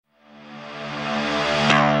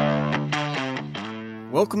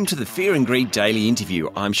Welcome to the Fear and Greed Daily Interview.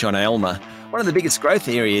 I'm Sean Aylmer. One of the biggest growth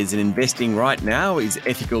areas in investing right now is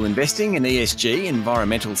ethical investing and ESG,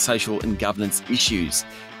 environmental, social and governance issues.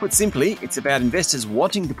 Put simply, it's about investors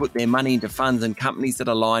wanting to put their money into funds and companies that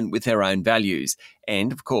align with their own values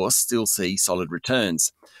and, of course, still see solid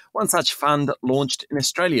returns. One such fund launched in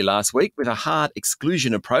Australia last week with a hard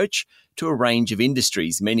exclusion approach to a range of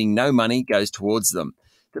industries, meaning no money goes towards them.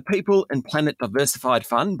 The People and Planet Diversified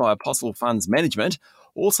Fund by Apostle Funds Management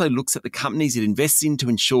also looks at the companies it invests in to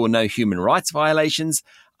ensure no human rights violations,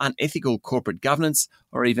 unethical corporate governance,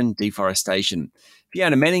 or even deforestation.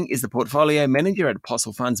 Fiona Manning is the portfolio manager at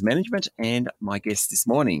Apostle Funds Management and my guest this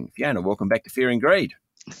morning. Fiona, welcome back to Fear and Greed.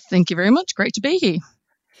 Thank you very much. Great to be here.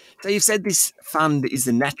 So you've said this fund is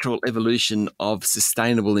the natural evolution of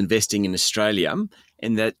sustainable investing in Australia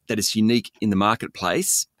and that is unique in the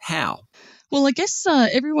marketplace. How? Well, I guess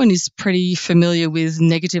everyone is pretty familiar with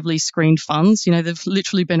negatively screened funds. You know, they've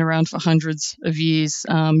literally been around for hundreds of years,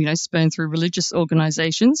 spurned through religious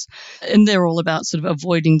organisations. And they're all about sort of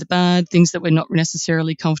avoiding the bad, things that we're not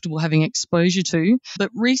necessarily comfortable having exposure to.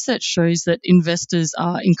 But research shows that investors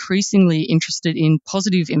are increasingly interested in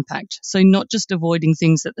positive impact. So not just avoiding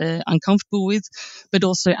things that they're uncomfortable with, but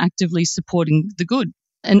also actively supporting the good.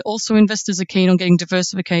 And also investors are keen on getting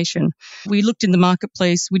diversification. We looked in the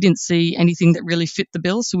marketplace, we didn't see anything that really fit the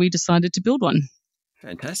bill, so we decided to build one.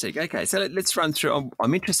 Fantastic. Okay, so let's run through.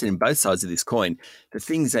 I'm interested in both sides of this coin, the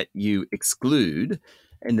things that you exclude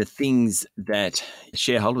and the things that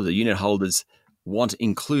shareholders or unit holders want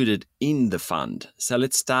included in the fund. So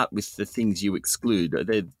let's start with the things you exclude. Are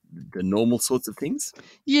they the normal sorts of things?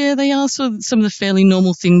 Yeah, they are sort of some of the fairly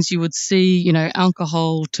normal things you would see, you know,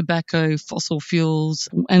 alcohol, tobacco, fossil fuels,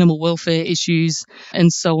 animal welfare issues,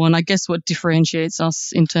 and so on. I guess what differentiates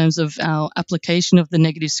us in terms of our application of the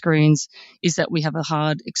negative screens is that we have a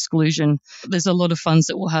hard exclusion. There's a lot of funds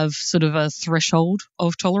that will have sort of a threshold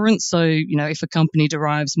of tolerance. So, you know, if a company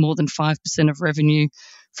derives more than 5% of revenue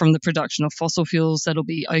from the production of fossil fuels, that'll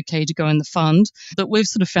be okay to go in the fund. But we've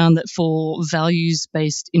sort of found that for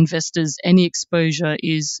values-based investors, any exposure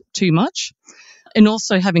is too much. And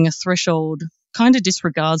also having a threshold kind of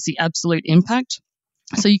disregards the absolute impact.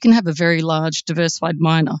 So you can have a very large diversified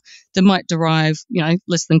miner that might derive,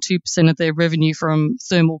 less than 2% of their revenue from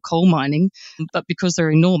thermal coal mining, but because they're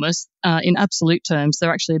enormous, in absolute terms,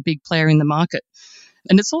 they're actually a big player in the market.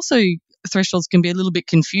 And it's also thresholds can be a little bit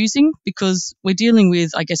confusing because we're dealing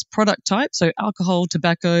with, I guess, product type, so alcohol,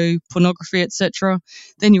 tobacco, pornography, etc.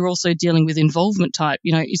 Then you're also dealing with involvement type.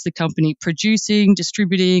 You know, is the company producing,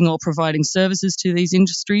 distributing, or providing services to these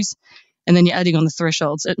industries? And then you're adding on the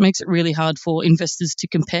thresholds. It makes it really hard for investors to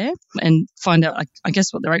compare and find out, I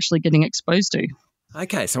guess, what they're actually getting exposed to.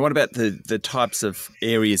 Okay, so what about the types of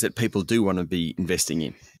areas that people do want to be investing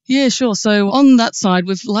in? Yeah, sure. So on that side,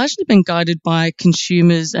 we've largely been guided by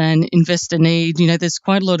consumers and investor need. You know, there's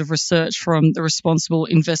quite a lot of research from the Responsible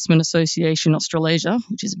Investment Association Australasia,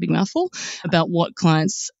 which is a big mouthful, about what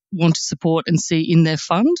clients want to support and see in their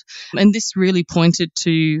fund. And this really pointed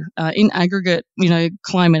to, in aggregate,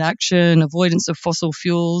 climate action, avoidance of fossil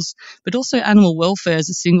fuels, but also animal welfare as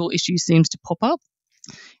a single issue seems to pop up.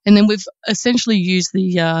 And then we've essentially used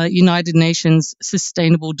the United Nations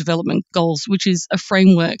Sustainable Development Goals, which is a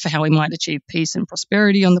framework for how we might achieve peace and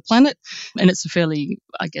prosperity on the planet. And it's a fairly,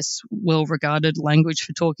 well-regarded language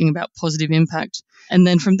for talking about positive impact. And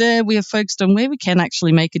then from there, we have focused on where we can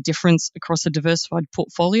actually make a difference across a diversified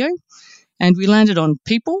portfolio. And we landed on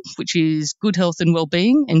people, which is good health and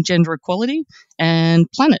well-being and gender equality, and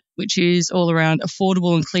planet, which is all around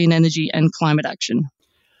affordable and clean energy and climate action.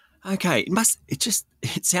 Okay,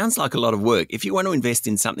 it sounds like a lot of work. If you want to invest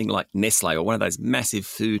in something like Nestle or one of those massive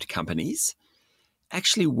food companies,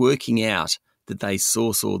 actually working out that they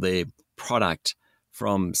source all their product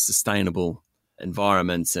from sustainable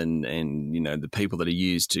environments and the people that are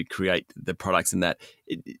used to create the products and that,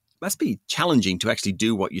 it must be challenging to actually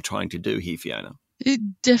do what you're trying to do here, Fiona. It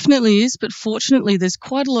definitely is, but fortunately there's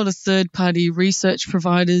quite a lot of third-party research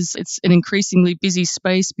providers. It's an increasingly busy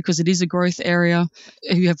space because it is a growth area.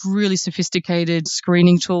 You have really sophisticated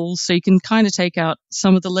screening tools, so you can kind of take out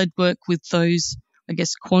some of the lead work with those,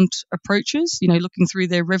 quant approaches, looking through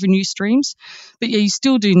their revenue streams. But yeah, you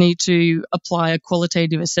still do need to apply a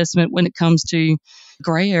qualitative assessment when it comes to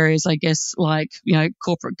grey areas, like,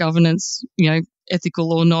 corporate governance,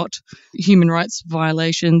 ethical or not, human rights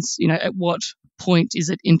violations, at what point is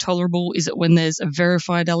it intolerable? Is it when there's a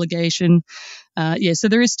verified allegation? So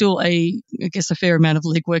there is still a fair amount of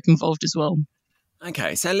legwork involved as well.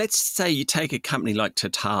 Okay, so let's say you take a company like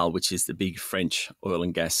Total, which is the big French oil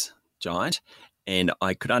and gas giant, And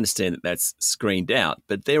I could understand that that's screened out,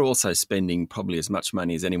 but they're also spending probably as much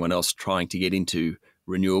money as anyone else trying to get into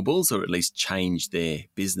renewables or at least change their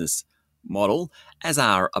business model, as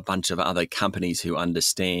are a bunch of other companies who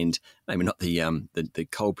understand, maybe not the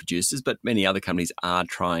coal producers, but many other companies are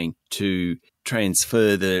trying to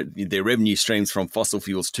transfer their revenue streams from fossil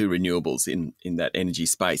fuels to renewables in that energy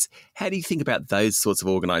space. How do you think about those sorts of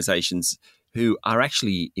organisations who are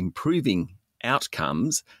actually improving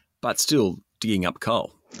outcomes but still digging up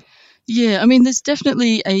coal? Yeah, I mean, there's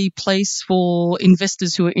definitely a place for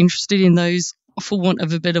investors who are interested in those, for want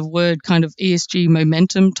of a better word, kind of ESG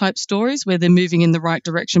momentum type stories where they're moving in the right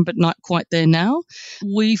direction but not quite there now.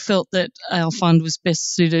 We felt that our fund was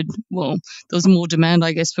best suited, well, there was more demand,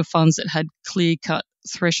 I guess, for funds that had clear-cut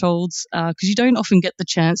thresholds because you don't often get the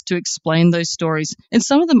chance to explain those stories. And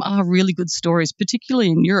some of them are really good stories, particularly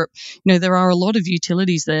in Europe. You know, there are a lot of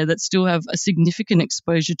utilities there that still have a significant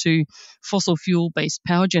exposure to fossil fuel-based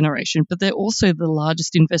power generation, but they're also the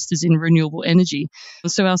largest investors in renewable energy.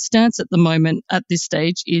 So our stance at the moment at this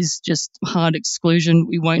stage is just hard exclusion.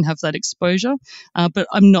 We won't have that exposure, but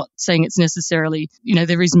I'm not saying it's necessarily, you know,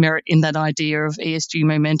 there is merit in that idea of ESG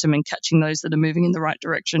momentum and catching those that are moving in the right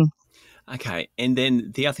direction. Okay. And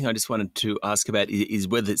then the other thing I just wanted to ask about is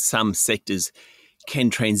whether some sectors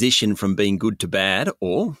can transition from being good to bad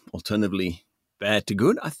or alternatively bad to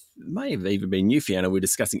good. May have even been you, Fiona. We were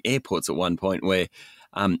discussing airports at one point where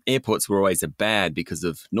airports were always a bad because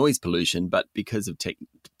of noise pollution, but because of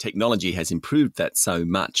technology has improved that so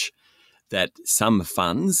much that some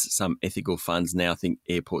funds, some ethical funds now think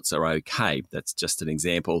airports are okay. That's just an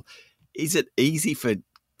example. Is it easy for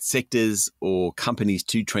sectors or companies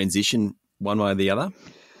to transition one way or the other?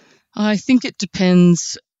 I think it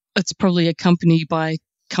depends. It's probably a company by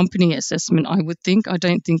company assessment, I would think. I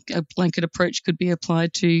don't think a blanket approach could be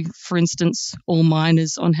applied to, for instance, all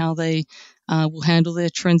miners on how they will handle their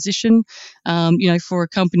transition. For a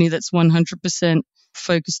company that's 100%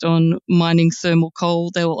 focused on mining thermal coal,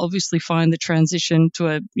 they will obviously find the transition to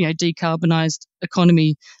a decarbonised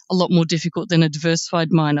economy a lot more difficult than a diversified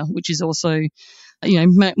miner, which is also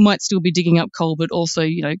might still be digging up coal, but also,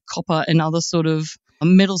 copper and other sort of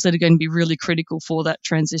metals that are going to be really critical for that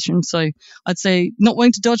transition. So I'd say not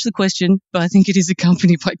wanting to dodge the question, but I think it is a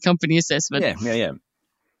company by company assessment. Yeah.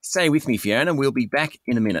 Stay with me, Fiona. We'll be back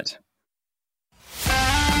in a minute.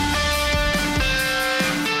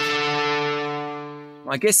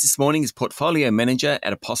 My guest this morning is Portfolio Manager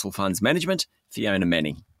at Apostle Funds Management, Fiona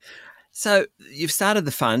Manning. So you've started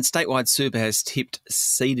the fund. Statewide Super has tipped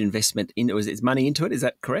seed investment into its money into it. Is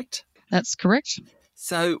that correct? That's correct.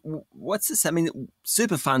 So what's this? I mean,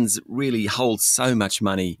 super funds really hold so much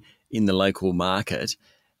money in the local market.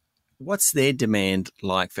 What's their demand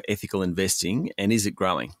like for ethical investing, and is it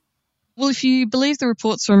growing? Well, if you believe the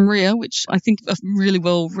reports from RIA, which I think are really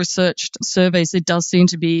well-researched surveys, there does seem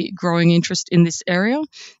to be growing interest in this area.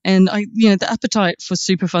 And the appetite for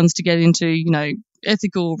super funds to get into,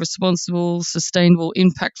 ethical, responsible, sustainable,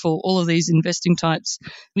 impactful, all of these investing types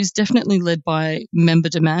is definitely led by member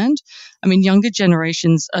demand. I mean, younger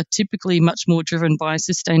generations are typically much more driven by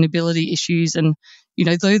sustainability issues and,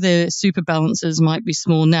 though their super balances might be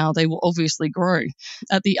small now, they will obviously grow.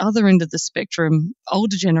 At the other end of the spectrum,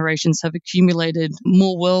 older generations have accumulated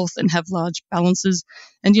more wealth and have large balances.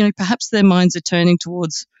 And, perhaps their minds are turning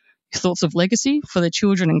towards thoughts of legacy for their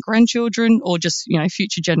children and grandchildren, or just,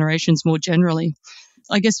 future generations more generally.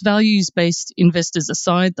 I guess values-based investors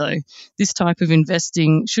aside, though, this type of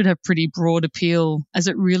investing should have pretty broad appeal as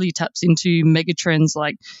it really taps into megatrends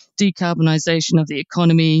like decarbonisation of the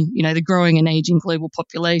economy, the growing and ageing global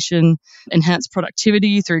population, enhanced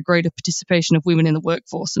productivity through greater participation of women in the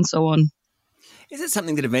workforce, and so on. Is it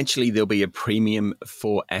something that eventually there'll be a premium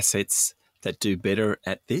for assets that do better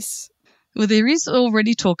at this? Well, there is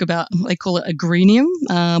already talk about, they call it a greenium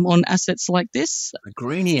on assets like this. A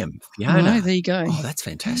greenium, Fiona. Oh, there you go. Oh, that's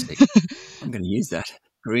fantastic. I'm going to use that.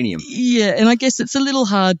 Greenium. Yeah, and I guess it's a little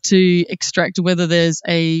hard to extract whether there's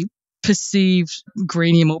a perceived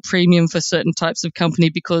greenium or premium for certain types of company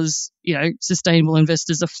because, sustainable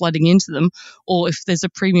investors are flooding into them, or if there's a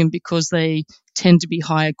premium because they tend to be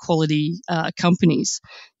higher quality companies.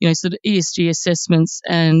 So the ESG assessments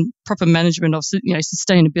and proper management of,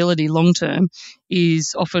 sustainability long term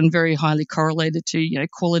is often very highly correlated to,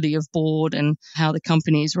 quality of board and how the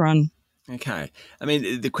company is run. Okay. I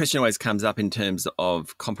mean, the question always comes up in terms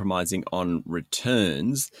of compromising on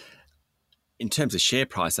returns. In terms of share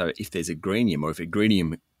price, so if there's a greenium or if a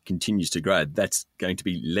greenium continues to grow, that's going to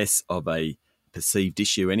be less of a perceived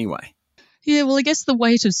issue anyway. Yeah, well, I guess the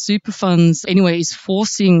weight of super funds anyway is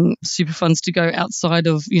forcing super funds to go outside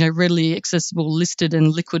of, readily accessible listed and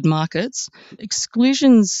liquid markets.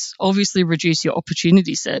 Exclusions obviously reduce your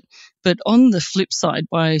opportunity set, but on the flip side,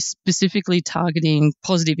 by specifically targeting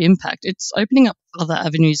positive impact, it's opening up other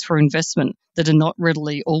avenues for investment that are not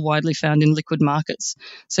readily or widely found in liquid markets.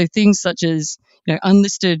 So things such as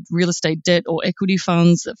unlisted real estate debt or equity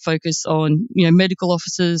funds that focus on, medical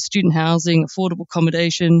offices, student housing, affordable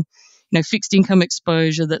accommodation, fixed income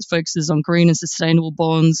exposure that focuses on green and sustainable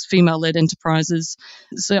bonds, female-led enterprises.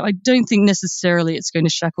 So I don't think necessarily it's going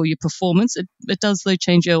to shackle your performance. It does, though,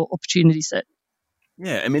 change your opportunity set.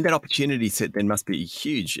 Yeah, I mean, that opportunity set then must be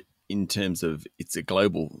huge in terms of it's a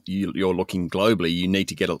global, you're looking globally. You need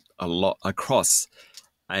to get a lot across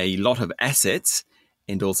a lot of assets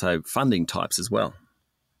and also funding types as well.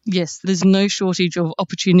 Yes, there's no shortage of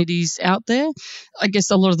opportunities out there. I guess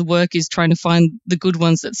a lot of the work is trying to find the good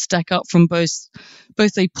ones that stack up from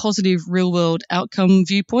both a positive real-world outcome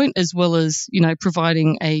viewpoint as well as,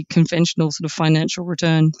 providing a conventional sort of financial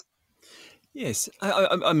return. Yes.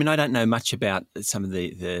 I mean, I don't know much about some of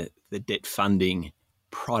the debt funding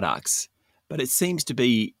products, but it seems to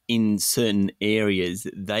be in certain areas,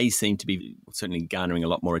 they seem to be certainly garnering a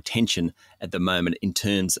lot more attention at the moment in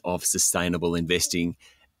terms of sustainable investing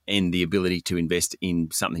and the ability to invest in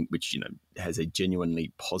something which, has a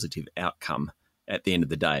genuinely positive outcome at the end of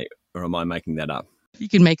the day. Or am I making that up? You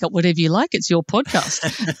can make up whatever you like. It's your podcast.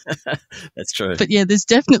 That's true. But yeah, there's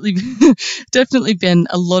definitely been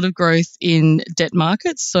a lot of growth in debt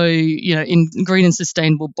markets. So, in green and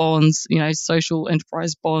sustainable bonds, social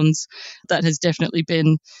enterprise bonds, that has definitely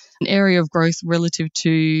been an area of growth relative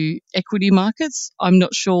to equity markets. I'm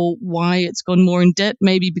not sure why it's gone more in debt,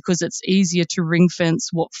 maybe because it's easier to ring fence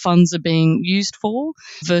what funds are being used for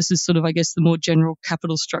versus sort of, I guess, the more general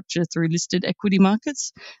capital structure through listed equity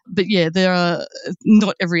markets. But yeah,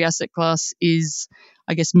 not every asset class is,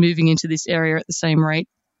 I guess, moving into this area at the same rate.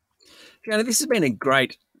 Fiona, this has been a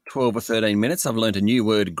great 12 or 13 minutes. I've learned a new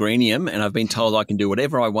word, greenium, and I've been told I can do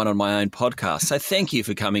whatever I want on my own podcast. So thank you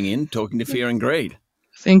for coming in, talking to Fear and Greed.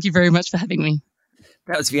 Thank you very much for having me.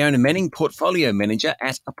 That was Fiona Manning, Portfolio Manager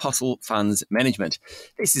at Apostle Funds Management.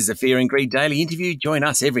 This is a Fear and Greed Daily Interview. Join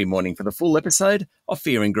us every morning for the full episode of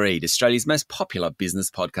Fear and Greed, Australia's most popular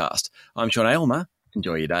business podcast. I'm Sean Aylmer.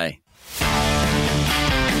 Enjoy your day.